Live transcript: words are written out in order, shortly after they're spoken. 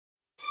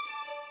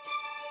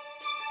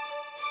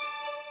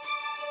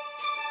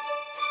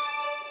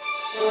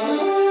And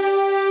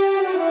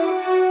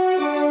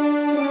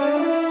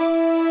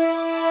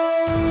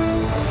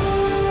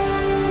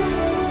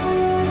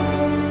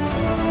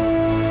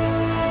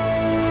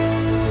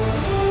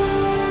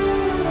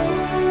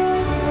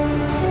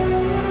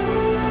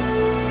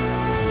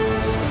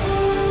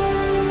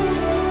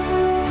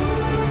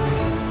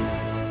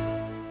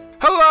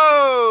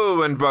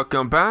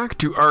welcome back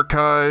to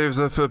Archives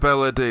of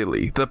Fabella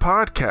Daily, the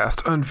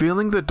podcast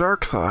unveiling the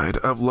dark side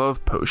of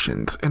love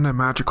potions in a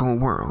magical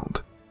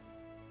world.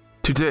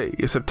 Today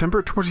is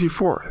September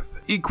 24th,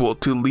 equal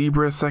to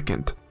Libra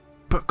 2nd.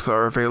 Books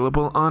are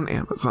available on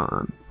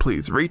Amazon.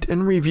 Please rate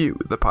and review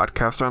the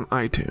podcast on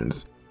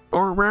iTunes,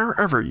 or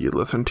wherever you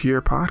listen to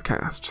your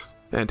podcasts,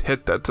 and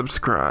hit that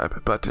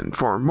subscribe button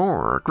for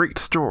more great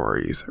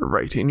stories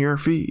right in your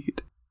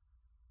feed.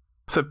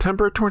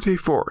 September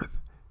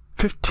 24th,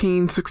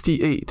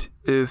 1568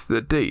 is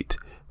the date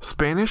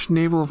Spanish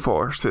naval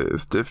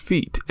forces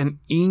defeat an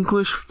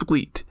English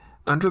fleet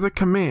under the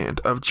command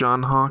of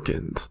John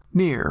Hawkins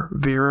near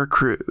Vera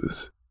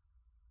Cruz.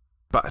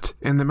 But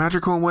in the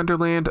magical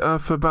wonderland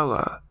of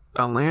Fabella,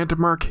 a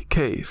landmark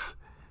case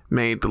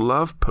made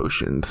love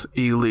potions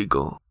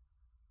illegal.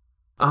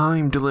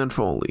 I'm Dylan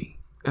Foley,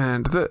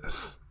 and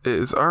this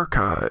is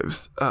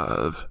Archives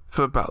of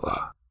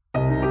Fabella.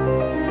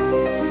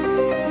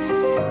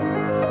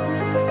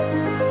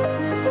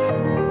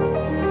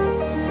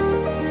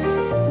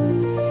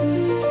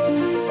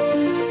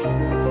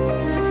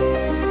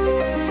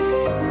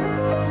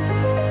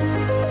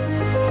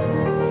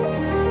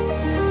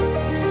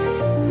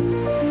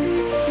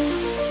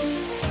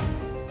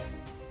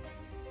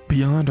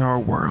 Beyond our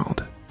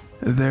world,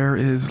 there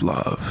is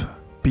love.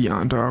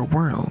 Beyond our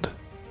world,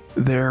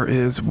 there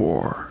is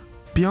war.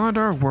 Beyond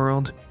our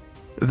world,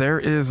 there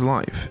is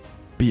life.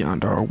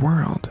 Beyond our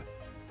world,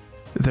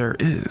 there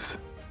is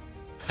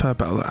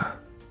Fabella.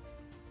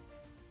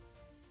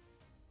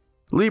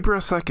 Libra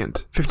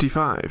 2nd,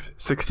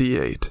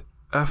 5568,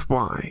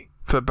 FY,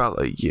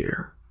 Fabella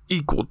year,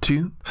 equal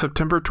to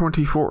September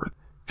 24th,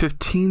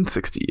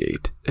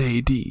 1568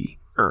 AD,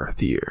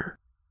 Earth year.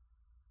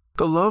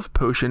 The love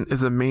potion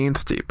is a main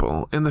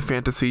staple in the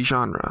fantasy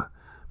genre,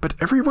 but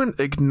everyone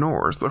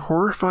ignores the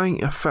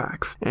horrifying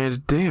effects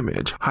and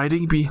damage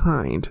hiding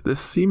behind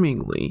this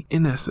seemingly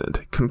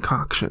innocent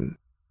concoction.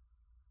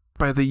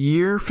 By the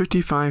year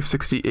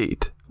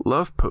 5568,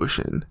 love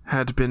potion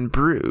had been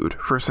brewed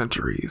for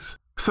centuries,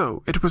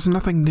 so it was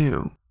nothing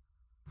new.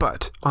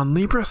 But on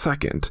Libra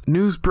 2nd,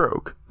 news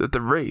broke that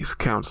the race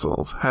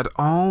councils had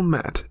all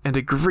met and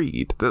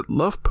agreed that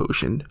love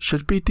potion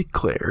should be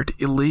declared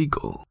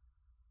illegal.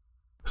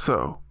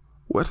 So,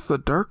 what's the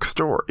dark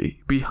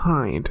story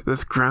behind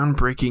this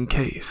groundbreaking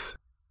case?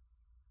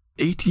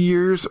 8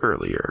 years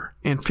earlier,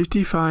 in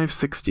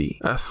 5560,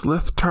 a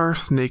Slithtar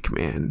snake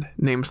man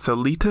named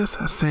Salitas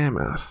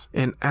Samus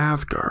in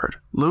Asgard,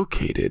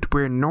 located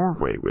where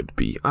Norway would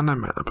be on a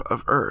map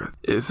of Earth,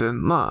 is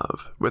in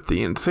love with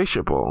the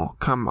insatiable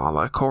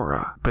Kamala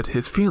Kora, but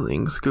his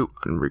feelings go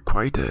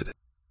unrequited.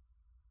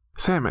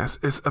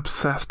 Samus is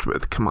obsessed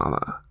with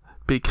Kamala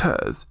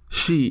because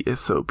she is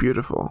so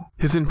beautiful.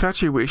 His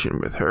infatuation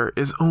with her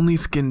is only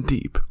skin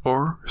deep,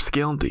 or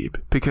scale deep,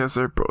 because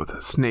they're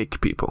both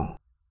snake people.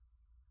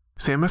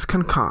 Samus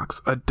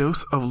concocts a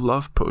dose of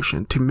love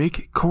potion to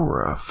make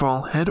Kora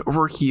fall head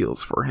over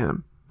heels for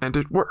him, and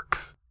it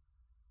works.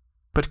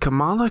 But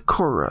Kamala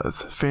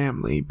Kora's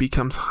family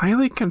becomes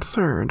highly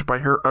concerned by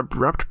her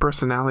abrupt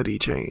personality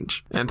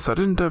change and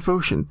sudden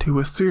devotion to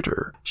a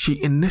suitor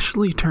she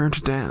initially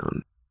turned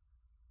down.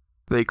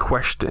 They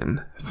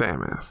question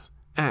Samus,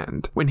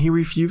 and when he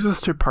refuses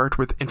to part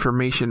with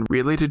information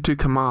related to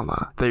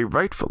Kamala, they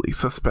rightfully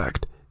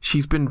suspect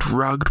she's been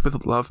drugged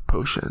with love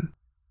potion.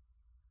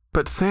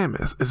 But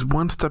Samus is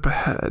one step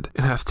ahead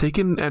and has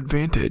taken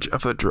advantage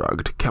of the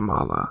drugged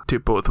Kamala to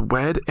both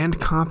wed and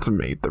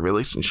consummate the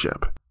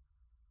relationship.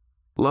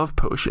 Love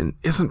potion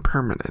isn't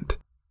permanent.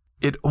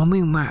 It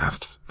only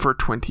lasts for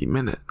 20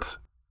 minutes.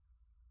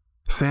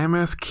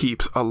 Samus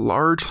keeps a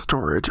large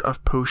storage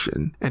of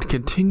potion and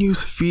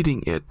continues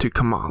feeding it to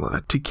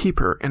Kamala to keep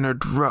her in a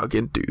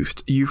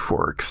drug-induced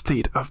euphoric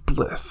state of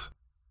bliss.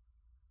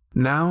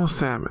 Now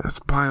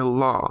Samus, by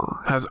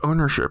law, has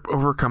ownership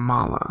over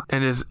Kamala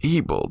and is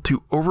able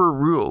to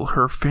overrule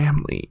her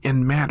family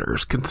in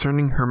matters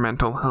concerning her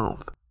mental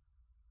health.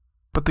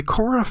 But the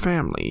Kora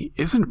family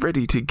isn't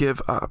ready to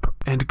give up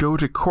and go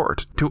to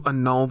court to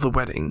annul the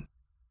wedding.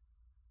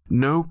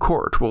 No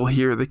court will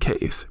hear the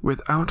case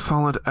without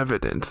solid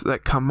evidence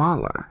that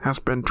Kamala has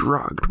been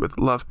drugged with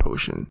love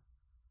potion.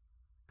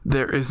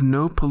 There is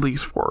no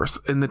police force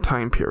in the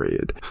time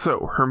period,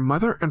 so her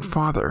mother and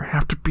father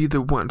have to be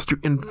the ones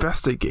to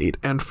investigate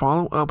and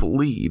follow up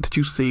leads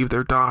to save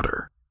their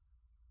daughter.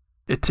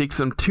 It takes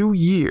them 2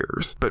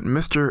 years, but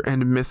Mr.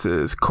 and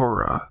Mrs.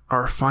 Kora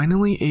are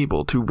finally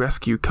able to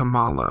rescue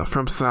Kamala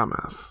from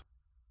Samus.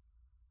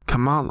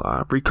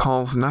 Kamala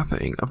recalls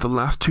nothing of the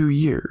last 2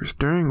 years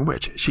during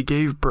which she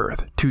gave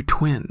birth to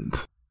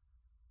twins.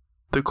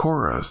 The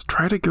Koras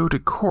try to go to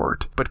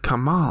court, but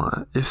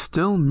Kamala is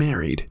still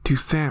married to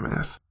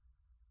Samus,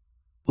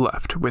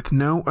 Left with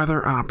no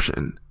other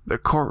option, the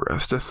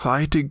chorus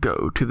decide to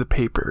go to the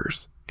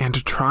papers and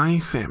to try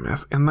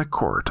Samus in the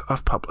court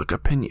of public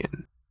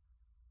opinion.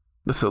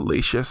 The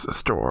salacious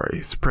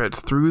story spreads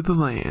through the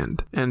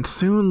land, and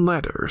soon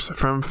letters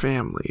from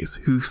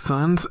families whose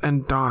sons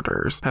and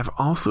daughters have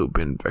also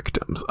been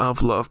victims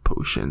of love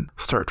potion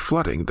start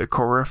flooding the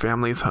Korra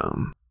family's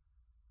home.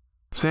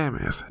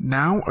 Samus,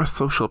 now a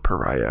social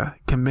pariah,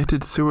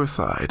 committed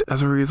suicide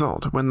as a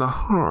result when the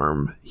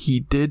harm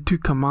he did to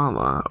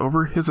Kamala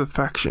over his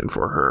affection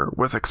for her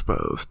was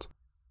exposed.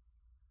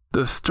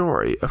 The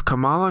story of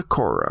Kamala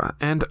Korra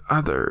and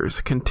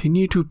others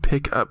continue to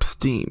pick up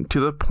steam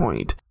to the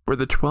point where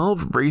the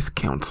 12 race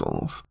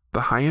councils,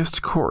 the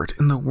highest court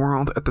in the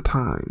world at the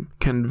time,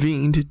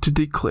 convened to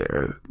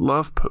declare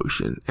love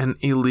potion an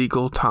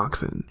illegal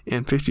toxin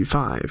in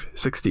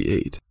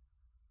 5568.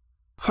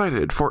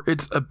 Cited for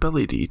its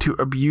ability to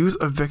abuse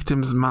a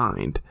victim's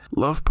mind,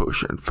 love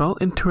potion fell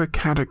into a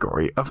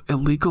category of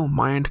illegal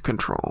mind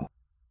control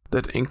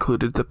that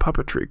included the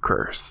puppetry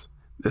curse,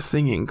 the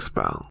singing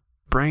spell,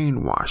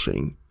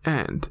 brainwashing,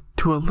 and,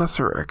 to a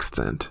lesser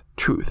extent,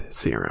 truth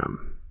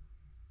serum.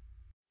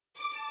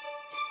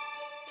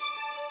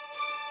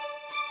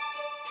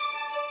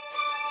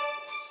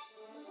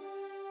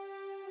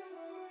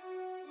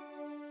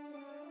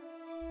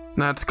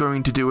 That's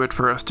going to do it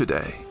for us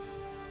today.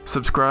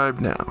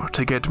 Subscribe now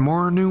to get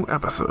more new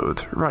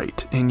episodes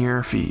right in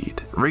your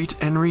feed. Rate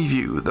and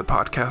review the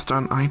podcast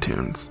on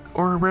iTunes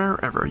or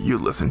wherever you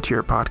listen to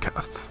your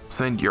podcasts.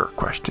 Send your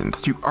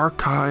questions to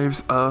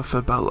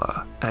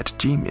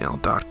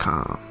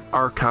archivesoffabella@gmail.com.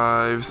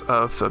 Archives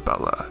of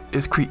Fabella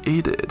is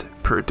created,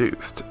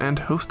 produced,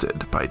 and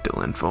hosted by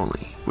Dylan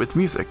Foley, with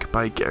music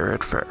by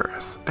Garrett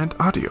Ferris and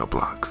audio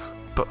blocks.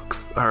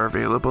 Books are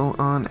available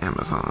on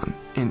Amazon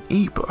in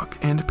ebook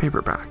and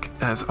paperback.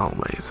 As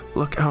always,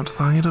 look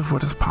outside of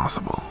what is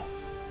possible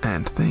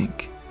and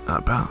think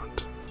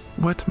about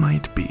what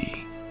might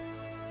be.